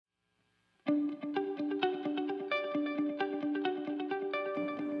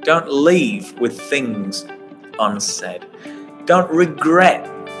Don't leave with things unsaid. Don't regret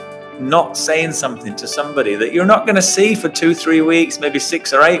not saying something to somebody that you're not going to see for 2-3 weeks, maybe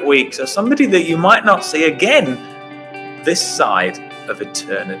 6 or 8 weeks, or somebody that you might not see again this side of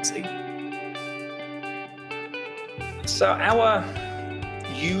eternity. So our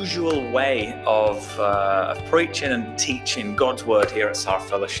usual way of preaching and teaching God's word here at SAR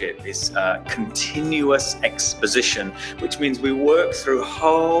Fellowship is continuous exposition, which means we work through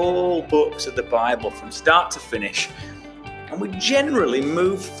whole books of the Bible from start to finish, and we generally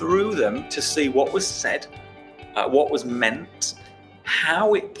move through them to see what was said, what was meant,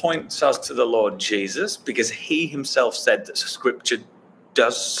 how it points us to the Lord Jesus, because he himself said that Scripture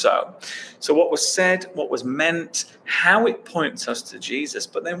does so. So what was said, what was meant, how it points us to Jesus.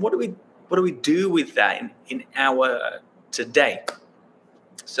 But then what do we do with that in our today?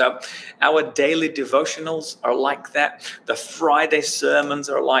 So our daily devotionals are like that. The Friday sermons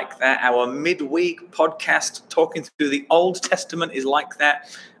are like that. Our midweek podcast talking through the Old Testament is like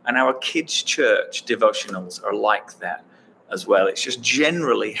that. And our kids' church devotionals are like that as well. It's just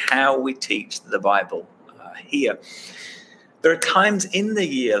generally how we teach the Bible here. There are times in the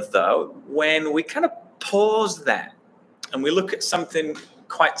year, though, when we kind of pause that and we look at something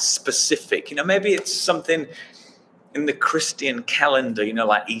quite specific. Maybe it's something in the Christian calendar,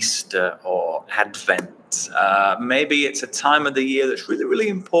 like Easter or Advent. Maybe it's a time of the year that's really, really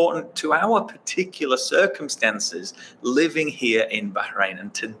important to our particular circumstances living here in Bahrain.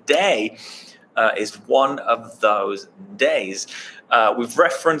 And today is one of those days. We've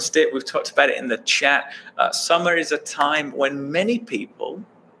referenced it. We've talked about it in the chat. Summer is a time when many people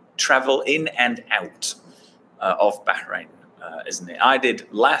travel in and out of Bahrain, isn't it? I did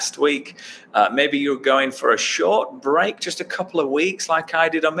last week. Maybe you're going for a short break, just a couple of weeks like I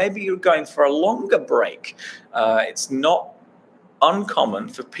did, or maybe you're going for a longer break. It's not uncommon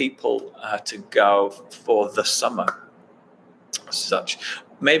for people to go for the summer as such.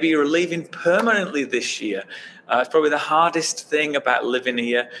 Maybe you're leaving permanently this year. It's probably the hardest thing about living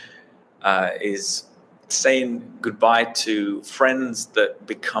here is saying goodbye to friends that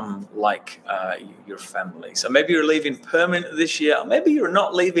become like your family. So maybe you're leaving permanently this year, or maybe you're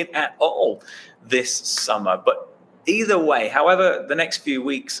not leaving at all this summer. But either way, however the next few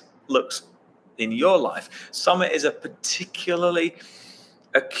weeks looks in your life, summer is a particularly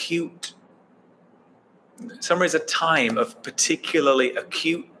acute. Summer is a time of particularly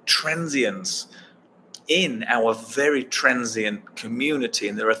acute transience in our very transient community.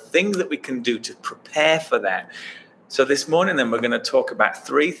 And there are things that we can do to prepare for that. So this morning, then, we're going to talk about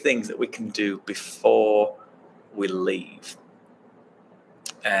 3 things that we can do before we leave.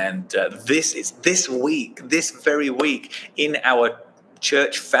 And this very week in our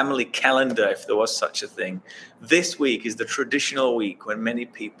church family calendar, if there was such a thing, this week is the traditional week when many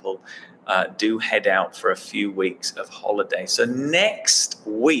people do head out for a few weeks of holiday. So next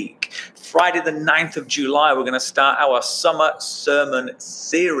week, Friday the 9th of July, we're going to start our summer sermon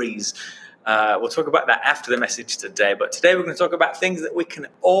series. We'll talk about that after the message today. But today we're going to talk about things that we can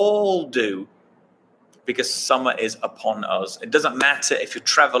all do because summer is upon us. It doesn't matter if you're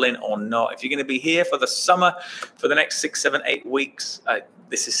traveling or not. If you're going to be here for the summer, for the next 6, 7, 8 weeks,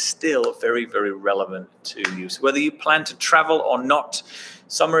 this is still very, very relevant to you. So whether you plan to travel or not,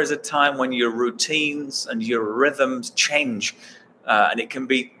 summer is a time when your routines and your rhythms change. And it can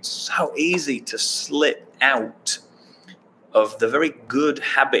be so easy to slip out of the very good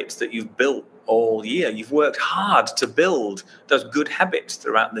habits that you've built all year. You've worked hard to build those good habits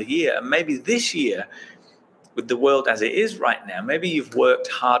throughout the year. And maybe this year, with the world as it is right now, maybe you've worked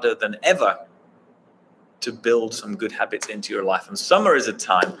harder than ever to build some good habits into your life. And summer is a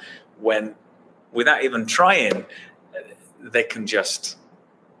time when, without even trying, they just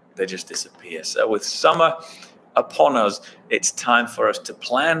disappear. So with summer upon us, it's time for us to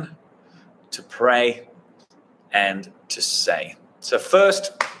plan, to pray, and to say. So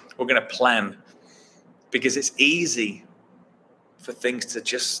first, we're going to plan, because it's easy for things to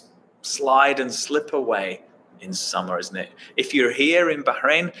just slide and slip away in summer, isn't it? If you're here in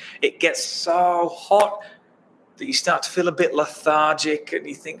Bahrain, it gets so hot that you start to feel a bit lethargic and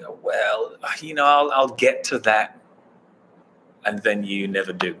you think, oh, well, I'll get to that. And then you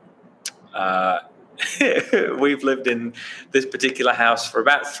never do. We've lived in this particular house for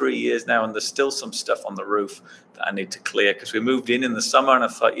about 3 years now, and there's still some stuff on the roof that I need to clear because we moved in the summer and I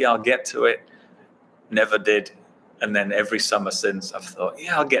thought, I'll get to it. Never did. And then every summer since, I've thought,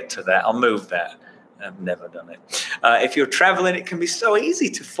 I'll get to that. I'll move that. I've never done it. If you're traveling, it can be so easy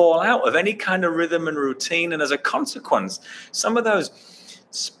to fall out of any kind of rhythm and routine. And as a consequence, some of those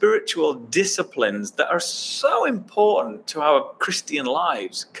spiritual disciplines that are so important to our Christian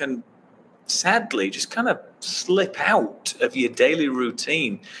lives can sadly just kind of slip out of your daily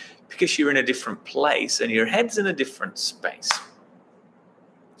routine because you're in a different place and your head's in a different space.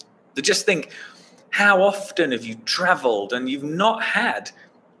 So just think, how often have you traveled and you've not had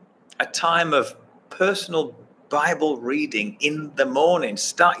a time of personal Bible reading in the morning?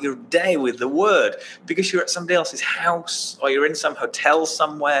 Start your day with the Word because you're at somebody else's house or you're in some hotel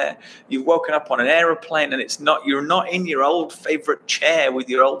somewhere. You've woken up on an aeroplane and you're not in your old favorite chair with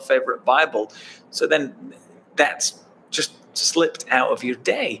your old favorite Bible. So then that's just slipped out of your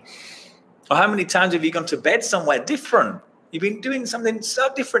day. Or how many times have you gone to bed somewhere different? You've been doing something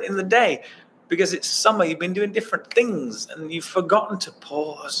so different in the day because it's summer. You've been doing different things and you've forgotten to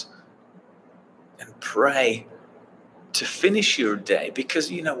pause and pray to finish your day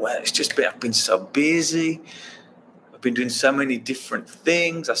because you know what? I've been so busy. I've been doing so many different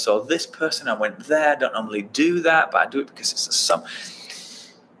things. I saw this person. I went there. I don't normally do that, but I do it because it's the summer.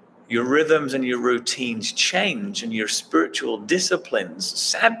 Your rhythms and your routines change, and your spiritual disciplines,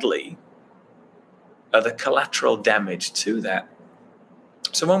 sadly, are the collateral damage to that.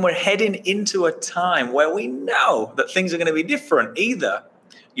 So when we're heading into a time where we know that things are going to be different, either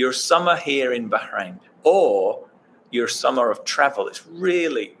your summer here in Bahrain or your summer of travel, it's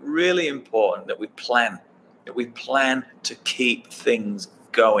really, really important that we plan to keep things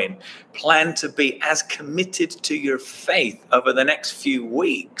going. Plan to be as committed to your faith over the next few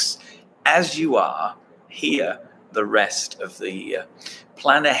weeks as you are here the rest of the year.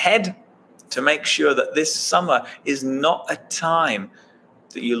 Plan ahead to make sure that this summer is not a time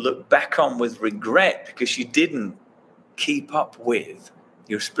that you look back on with regret because you didn't keep up with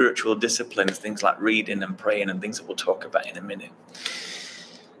your spiritual disciplines, things like reading and praying and things that we'll talk about in a minute.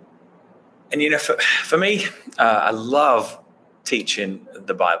 And, for me, I love teaching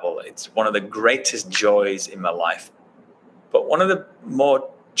the Bible. It's one of the greatest joys in my life. But one of the more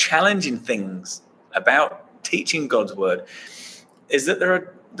challenging things about teaching God's word is that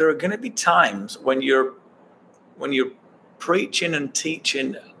there are going to be times when you're preaching and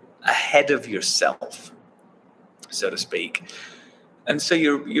teaching ahead of yourself, so to speak. And so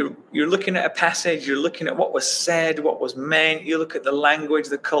you're looking at a passage, you're looking at what was said, what was meant, you look at the language,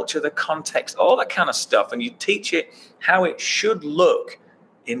 the culture, the context, all that kind of stuff, and you teach it how it should look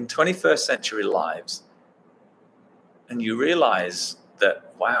in 21st century lives. And you realize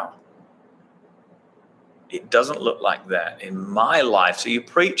that, wow, it doesn't look like that in my life. So you're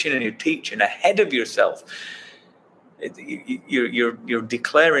preaching and you're teaching ahead of yourself. You're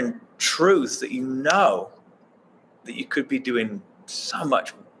declaring truth that you know that you could be doing so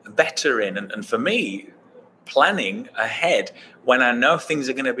much better in. And for me, planning ahead when I know things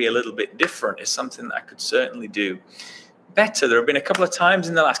are going to be a little bit different is something that I could certainly do better. There have been a couple of times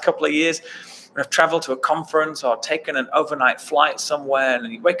in the last couple of years when I've traveled to a conference or taken an overnight flight somewhere,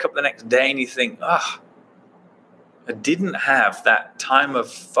 and you wake up the next day and you think, I didn't have that time of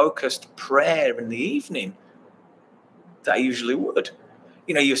focused prayer in the evening that I usually would.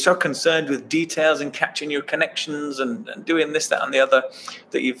 You're so concerned with details and catching your connections and doing this, that, and the other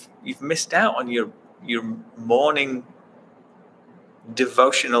that you've missed out on your morning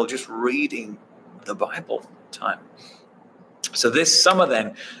devotional, just reading the Bible time. So this summer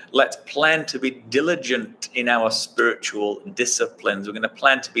then, let's plan to be diligent in our spiritual disciplines. We're going to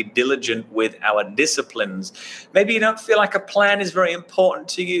plan to be diligent with our disciplines. Maybe you don't feel like a plan is very important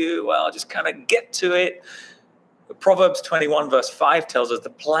to you. Well, just kind of get to it. Proverbs 21 verse 5 tells us the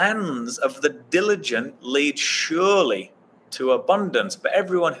plans of the diligent lead surely to abundance, but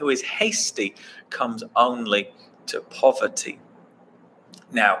everyone who is hasty comes only to poverty.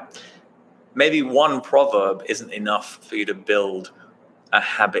 Now, maybe one proverb isn't enough for you to build a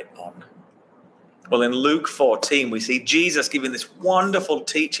habit on. Well, in Luke 14, we see Jesus giving this wonderful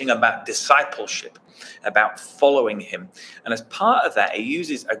teaching about discipleship, about following him. And as part of that, he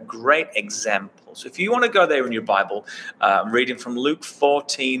uses a great example. So if you want to go there in your Bible, I'm reading from Luke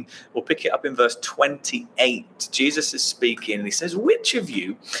 14. We'll pick it up in verse 28. Jesus is speaking, and he says, which of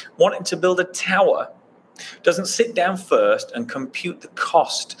you, wanting to build a tower, doesn't sit down first and compute the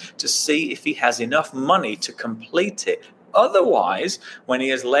cost to see if he has enough money to complete it? Otherwise, when he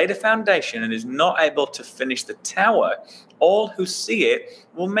has laid a foundation and is not able to finish the tower, all who see it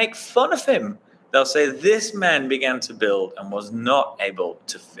will make fun of him. They'll say, this man began to build and was not able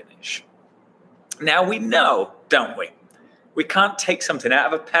to finish. Now we know, don't we? We can't take something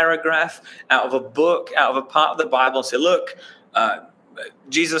out of a paragraph, out of a book, out of a part of the Bible and say, look,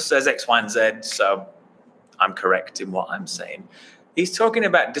 Jesus says X, Y, and Z, so I'm correct in what I'm saying. He's talking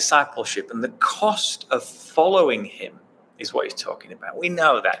about discipleship and the cost of following him is what he's talking about. We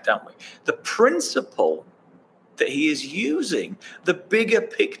know that, don't we? The principle that he is using, the bigger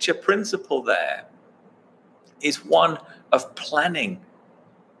picture principle there, is one of planning.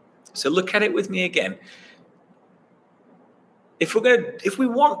 So look at it with me again. If we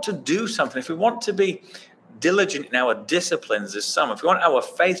want to do something, if we want to be diligent in our disciplines this summer, if we want our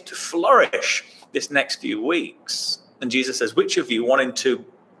faith to flourish this next few weeks, and Jesus says, which of you wanting to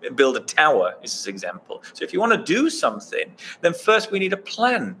build a tower is this example. So if you want to do something, then first we need a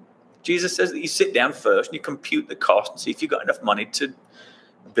plan. Jesus says that you sit down first and you compute the cost and see if you've got enough money to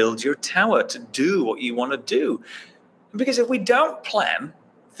build your tower, to do what you want to do. Because if we don't plan,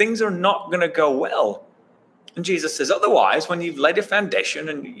 things are not going to go well. And Jesus says, otherwise, when you've laid a foundation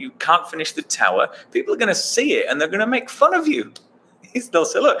and you can't finish the tower, people are going to see it and they're going to make fun of you. They'll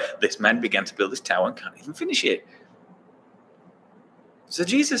say, look, this man began to build this tower and can't even finish it. So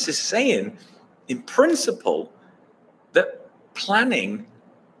Jesus is saying, in principle, that planning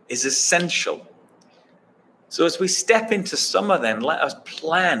is essential. So as we step into summer then, let us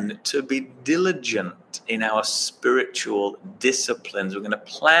plan to be diligent in our spiritual disciplines. We're going to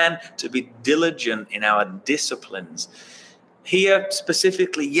plan to be diligent in our disciplines. Here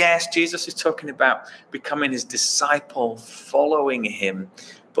specifically, yes, Jesus is talking about becoming his disciple, following him.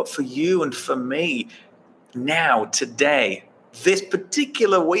 But for you and for me, now, today, this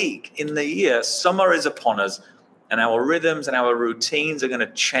particular week in the year, summer is upon us, and our rhythms and our routines are going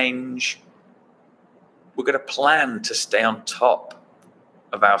to change. We're going to plan to stay on top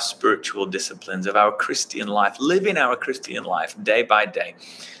of our spiritual disciplines, of our Christian life, living our Christian life day by day.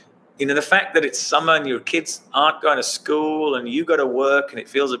 You know, the fact that it's summer and your kids aren't going to school and you go to work and it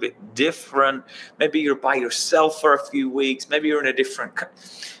feels a bit different. Maybe you're by yourself for a few weeks. Maybe you're in a different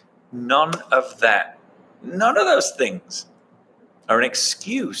None of that, none of those things are an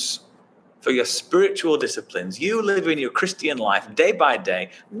excuse for your spiritual disciplines. You living your Christian life day by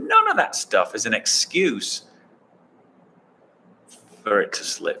day, none of that stuff is an excuse for it to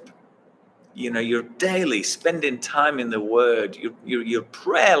slip. You know, your daily spending time in the Word, your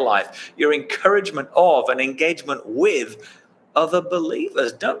prayer life, your encouragement of and engagement with other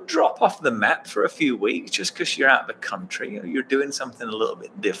believers. Don't drop off the map for a few weeks just because you're out of the country or you're doing something a little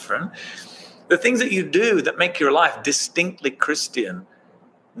bit different. The things that you do that make your life distinctly Christian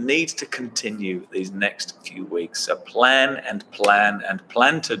needs to continue these next few weeks. So plan and plan and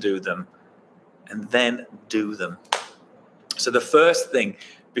plan to do them, and then do them. So the first thing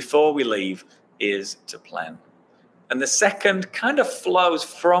before we leave is to plan. And the second kind of flows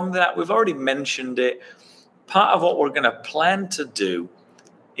from that. We've already mentioned it. Part of what we're going to plan to do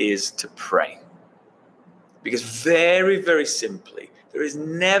is to pray. Because very, very simply, there is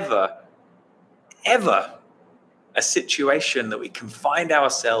never, ever a situation that we can find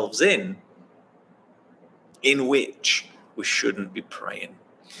ourselves in which we shouldn't be praying.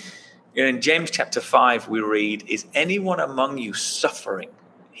 You know, in James chapter 5, we read, is anyone among you suffering?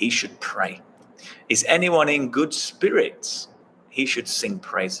 He should pray. Is anyone in good spirits? He should sing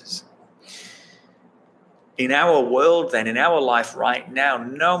praises. In our world then, in our life right now,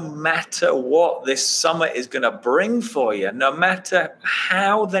 no matter what this summer is going to bring for you, no matter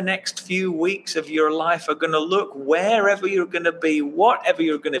how the next few weeks of your life are going to look, wherever you're going to be, whatever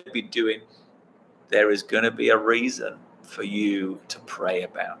you're going to be doing, there is going to be a reason for you to pray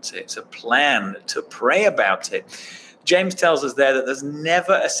about it. It's a plan to pray about it. James tells us there that there's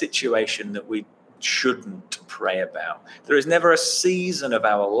never a situation that we shouldn't pray about. There is never a season of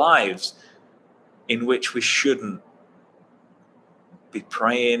our lives in which we shouldn't be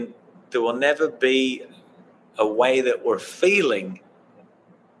praying. There will never be a way that we're feeling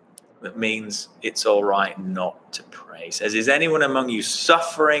that means it's all right not to pray. He says, is anyone among you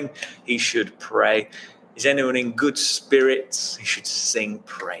suffering? He should pray. Is anyone in good spirits? He should sing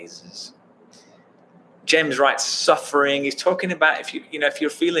praises. James writes suffering. He's talking about if you're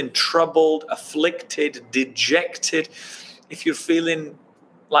feeling troubled, afflicted, dejected, if you're feeling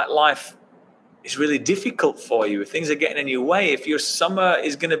like life is really difficult for you, if things are getting in your way, if your summer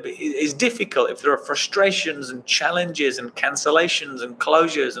is difficult, if there are frustrations and challenges and cancellations and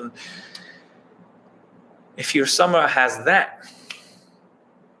closures, and if your summer has that,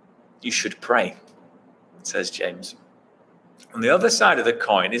 you should pray, says James. On the other side of the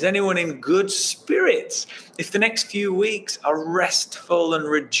coin, is anyone in good spirits? If the next few weeks are restful and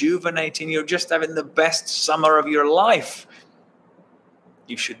rejuvenating, you're just having the best summer of your life,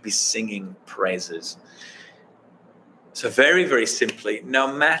 you should be singing praises. So very, very simply,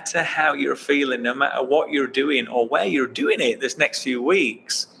 no matter how you're feeling, no matter what you're doing or where you're doing it this next few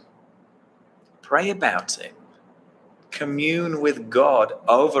weeks, pray about it. Commune with God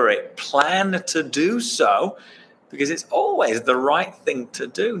over it. Plan to do so, because it's always the right thing to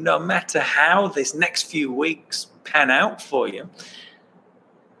do, no matter how this next few weeks pan out for you.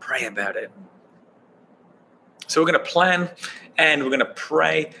 Pray about it. So we're going to plan and we're going to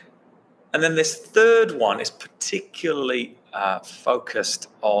pray. And then this third one is particularly focused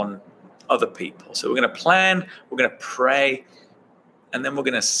on other people. So we're going to plan, we're going to pray, and then we're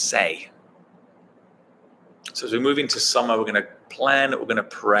going to say. So as we move into summer, we're going to plan, we're going to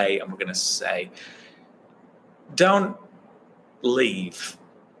pray, and we're going to say. Don't leave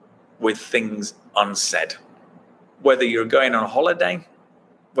with things unsaid. Whether you're going on holiday,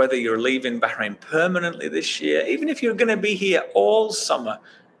 whether you're leaving Bahrain permanently this year, even if you're going to be here all summer,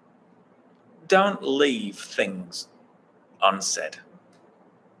 don't leave things unsaid.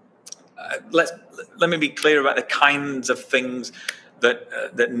 Let me be clear about the kinds of things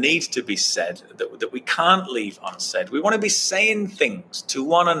that need to be said, that we can't leave unsaid. We want to be saying things to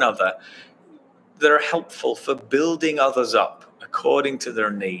one another that are helpful for building others up according to their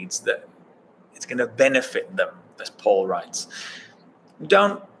needs, that it's going to benefit them, as Paul writes.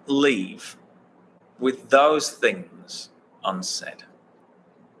 Don't leave with those things unsaid.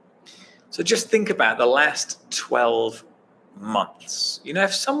 So just think about the last 12 months.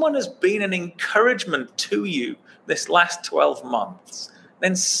 If someone has been an encouragement to you this last 12 months,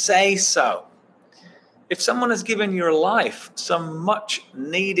 then say so. If someone has given your life some much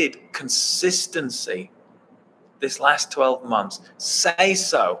needed consistency this last 12 months, say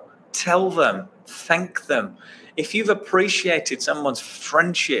so. Tell them, thank them. If you've appreciated someone's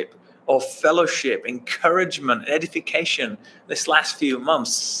friendship or fellowship, encouragement, edification this last few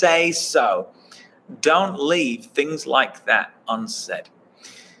months, say so. Don't leave things like that unsaid.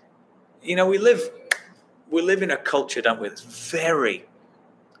 We live in a culture, don't we, that's very,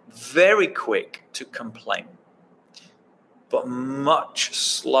 very quick to complain, but much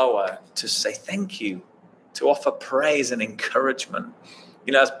slower to say thank you, to offer praise and encouragement.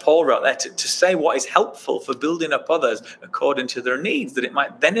 As Paul wrote there, to say what is helpful for building up others according to their needs, that it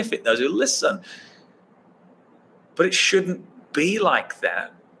might benefit those who listen. But it shouldn't be like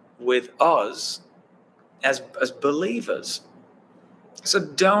that with us as believers. So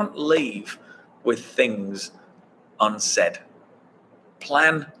don't leave with things unsaid.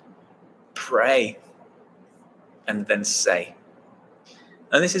 Plan, pray, and then say.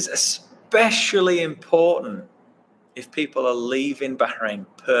 And this is especially important if people are leaving Bahrain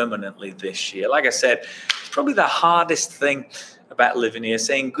permanently this year. Like I said, it's probably the hardest thing about living here,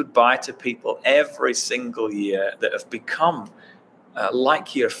 saying goodbye to people every single year that have become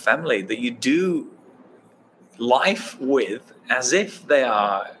like your family, that you do life with as if they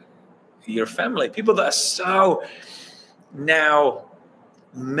are your family. People that are so now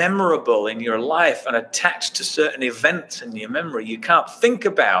memorable in your life and attached to certain events in your memory. You can't think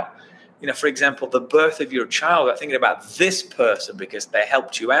about, for example, the birth of your child, without thinking about this person because they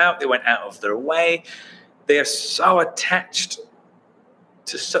helped you out, they went out of their way. They are so attached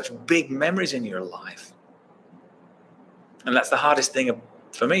to such big memories in your life. And that's the hardest thing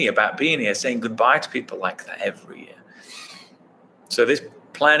for me about being here, saying goodbye to people like that every year. So this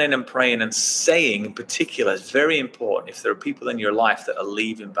planning and praying and saying in particular is very important if there are people in your life that are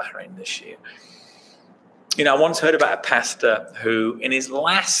leaving Bahrain this year. I once heard about a pastor who, in his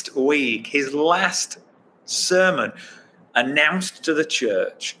last week, his last sermon, announced to the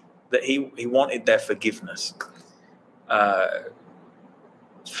church that he wanted their forgiveness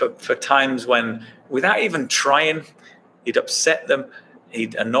for times when, without even trying, he'd upset them,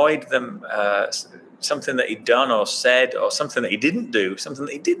 he'd annoyed them, something that he'd done or said, or something that he didn't do, something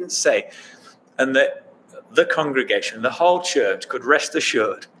that he didn't say, and that the congregation, the whole church, could rest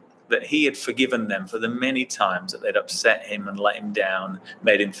assured that he had forgiven them for the many times that they'd upset him and let him down,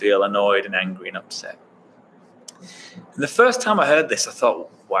 made him feel annoyed and angry and upset. And the first time I heard this, I thought,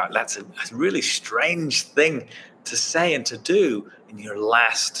 wow, that's a really strange thing to say and to do in your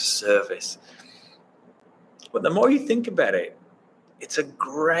last service. But the more you think about it, it's a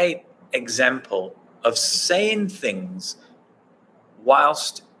great example of saying things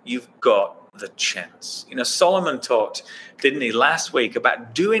whilst you've got the chance. Solomon talked, didn't he, last week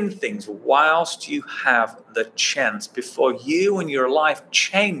about doing things whilst you have the chance before you and your life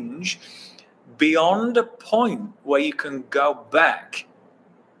change beyond a point where you can go back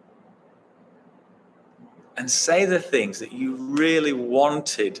and say the things that you really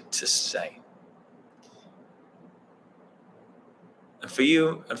wanted to say. And for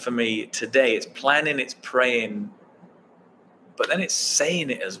you and for me today, it's planning, it's praying but then it's saying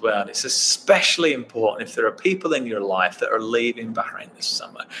it as well. And it's especially important if there are people in your life that are leaving Bahrain this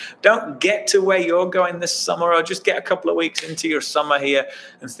summer. Don't get to where you're going this summer, or just get a couple of weeks into your summer here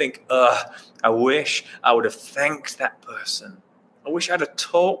and think, I wish I would have thanked that person. I wish I'd have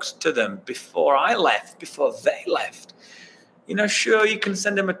talked to them before I left, before they left. Sure, you can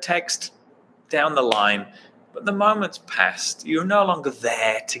send them a text down the line, but the moment's passed. You're no longer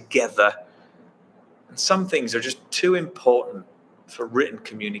there together. And some things are just too important for written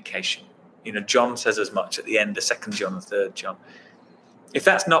communication. John says as much at the end of 2 John and 3 John. If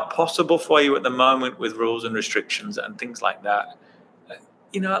that's not possible for you at the moment with rules and restrictions and things like that,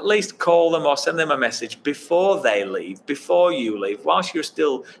 at least call them or send them a message before they leave, before you leave, whilst you're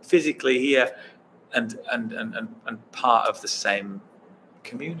still physically here and part of the same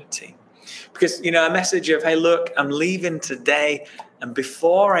community. Because, a message of, hey, look, I'm leaving today, and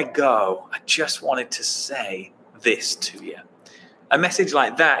before I go, I just wanted to say this to you. A message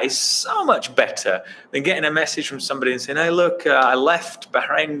like that is so much better than getting a message from somebody and saying, hey, look, I left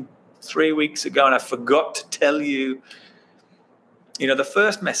Bahrain 3 weeks ago and I forgot to tell you. The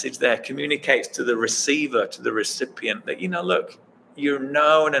first message there communicates to the receiver, to the recipient, that, look, you're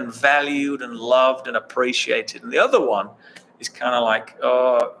known and valued and loved and appreciated. And the other one is kind of like,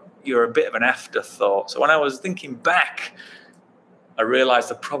 oh, you're a bit of an afterthought. So when I was thinking back, I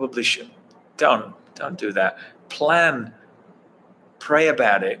realized I probably should. Don't do that. Plan, pray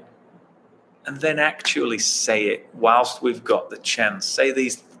about it, and then actually say it whilst we've got the chance. Say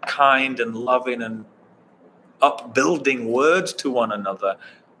these kind and loving and upbuilding words to one another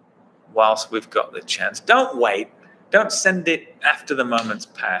whilst we've got the chance. Don't wait. Don't send it after the moment's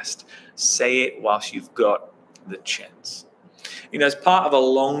passed. Say it whilst you've got the chance. As part of a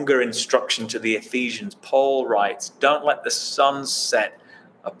longer instruction to the Ephesians, Paul writes, don't let the sun set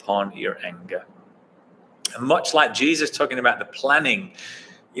upon your anger. And much like Jesus talking about the planning,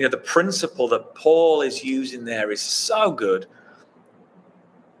 the principle that Paul is using there is so good.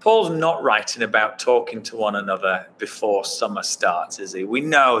 Paul's not writing about talking to one another before summer starts, is he? We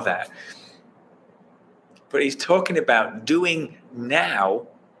know that. But he's talking about doing now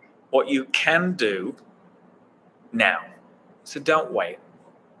what you can do now. So don't wait.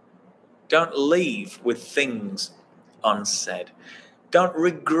 Don't leave with things unsaid. Don't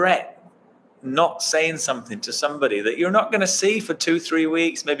regret not saying something to somebody that you're not going to see for 2-3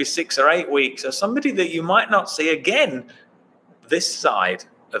 weeks, maybe 6 or 8 weeks, or somebody that you might not see again this side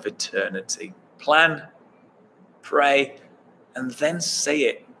of eternity. Plan, pray, and then say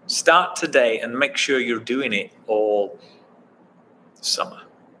it. Start today and make sure you're doing it all summer.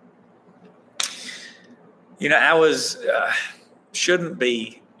 Ours shouldn't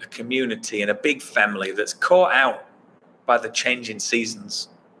be a community and a big family that's caught out by the changing seasons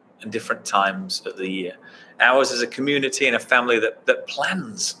and different times of the year. Ours is a community and a family that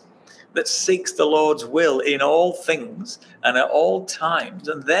plans, that seeks the Lord's will in all things and at all times.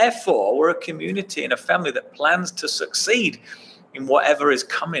 And therefore, we're a community and a family that plans to succeed in whatever is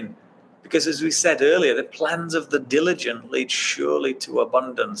coming. Because as we said earlier, the plans of the diligent lead surely to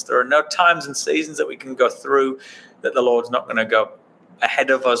abundance. There are no times and seasons that we can go through that the Lord's not going to go ahead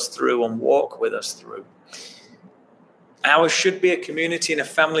of us through and walk with us through. Ours should be a community and a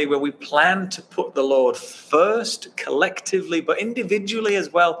family where we plan to put the Lord first, collectively, but individually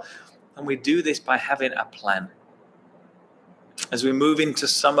as well. And we do this by having a plan. As we move into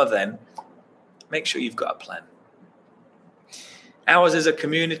summer then, make sure you've got a plan. Ours is a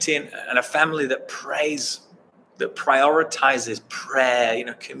community and a family that prays, that prioritizes prayer,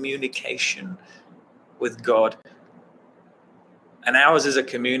 communication with God. And ours is a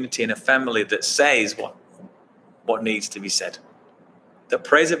community and a family that says what needs to be said. That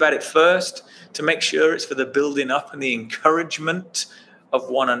prays about it first to make sure it's for the building up and the encouragement of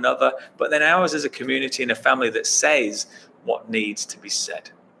one another. But then ours is a community and a family that says what needs to be said.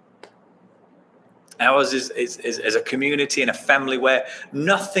 Ours is a community and a family where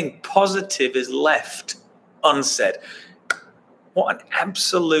nothing positive is left unsaid. What an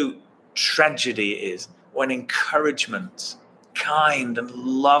absolute tragedy it is when encouragement, kind and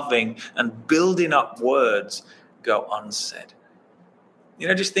loving and building up words go unsaid.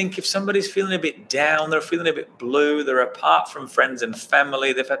 Just think if somebody's feeling a bit down, they're feeling a bit blue, they're apart from friends and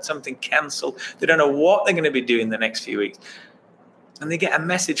family, they've had something cancelled, they don't know what they're going to be doing the next few weeks, and they get a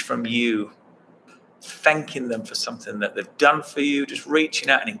message from you thanking them for something that they've done for you, just reaching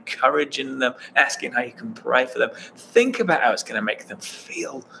out and encouraging them, asking how you can pray for them. Think about how it's going to make them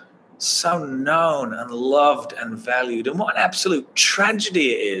feel so known and loved and valued. And what an absolute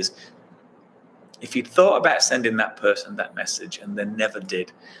tragedy it is if you'd thought about sending that person that message and then never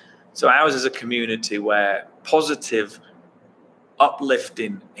did. So ours is a community where positive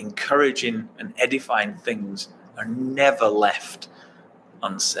uplifting, encouraging, and edifying things are never left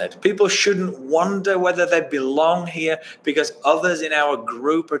unsaid. People shouldn't wonder whether they belong here because others in our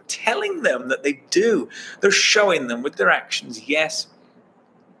group are telling them that they do. They're showing them with their actions, yes,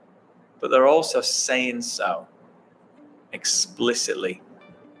 but they're also saying so explicitly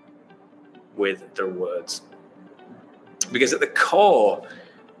with their words. Because at the core,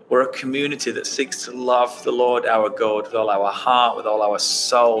 we're a community that seeks to love the Lord our God with all our heart, with all our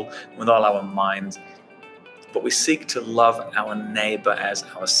soul, with all our mind. But we seek to love our neighbor as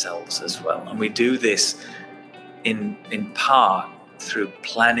ourselves as well. And we do this in part through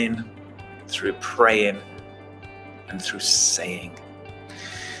planning, through praying, and through saying.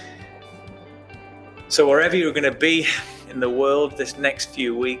 So wherever you're going to be in the world this next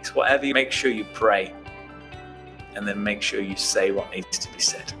few weeks, whatever, make sure you pray. And then make sure you say what needs to be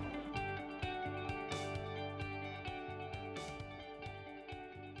said.